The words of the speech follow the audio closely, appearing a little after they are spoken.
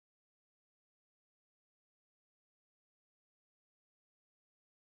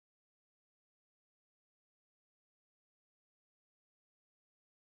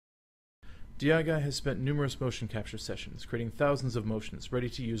DI-Guy has spent numerous motion capture sessions, creating thousands of motions ready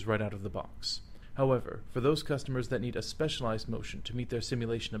to use right out of the box. However, for those customers that need a specialized motion to meet their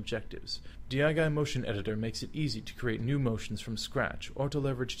simulation objectives, DI-Guy Motion Editor makes it easy to create new motions from scratch or to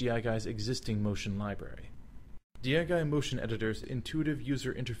leverage DI-Guy's existing motion library. DI-Guy Motion Editor's intuitive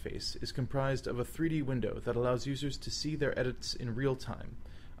user interface is comprised of a 3D window that allows users to see their edits in real time,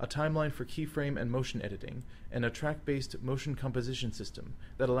 a timeline for keyframe and motion editing, and a track-based motion composition system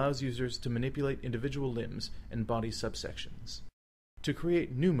that allows users to manipulate individual limbs and body subsections. To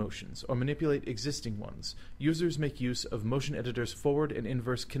create new motions or manipulate existing ones, users make use of Motion Editor's forward and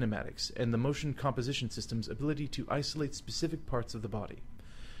inverse kinematics and the motion composition system's ability to isolate specific parts of the body.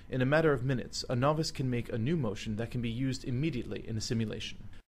 In a matter of minutes, a novice can make a new motion that can be used immediately in a simulation.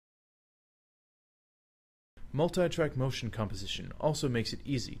 Multi-track motion composition also makes it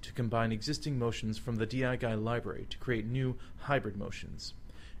easy to combine existing motions from the DI-Guy library to create new hybrid motions.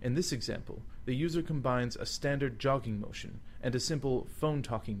 In this example, the user combines a standard jogging motion and a simple phone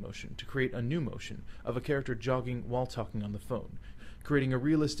talking motion to create a new motion of a character jogging while talking on the phone, creating a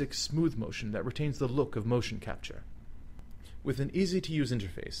realistic, smooth motion that retains the look of motion capture. With an easy-to-use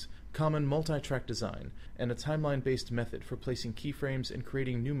interface, common multi-track design, and a timeline-based method for placing keyframes and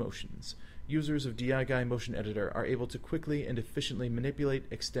creating new motions, users of DI-Guy Motion Editor are able to quickly and efficiently manipulate,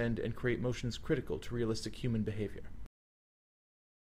 extend, and create motions critical to realistic human behavior.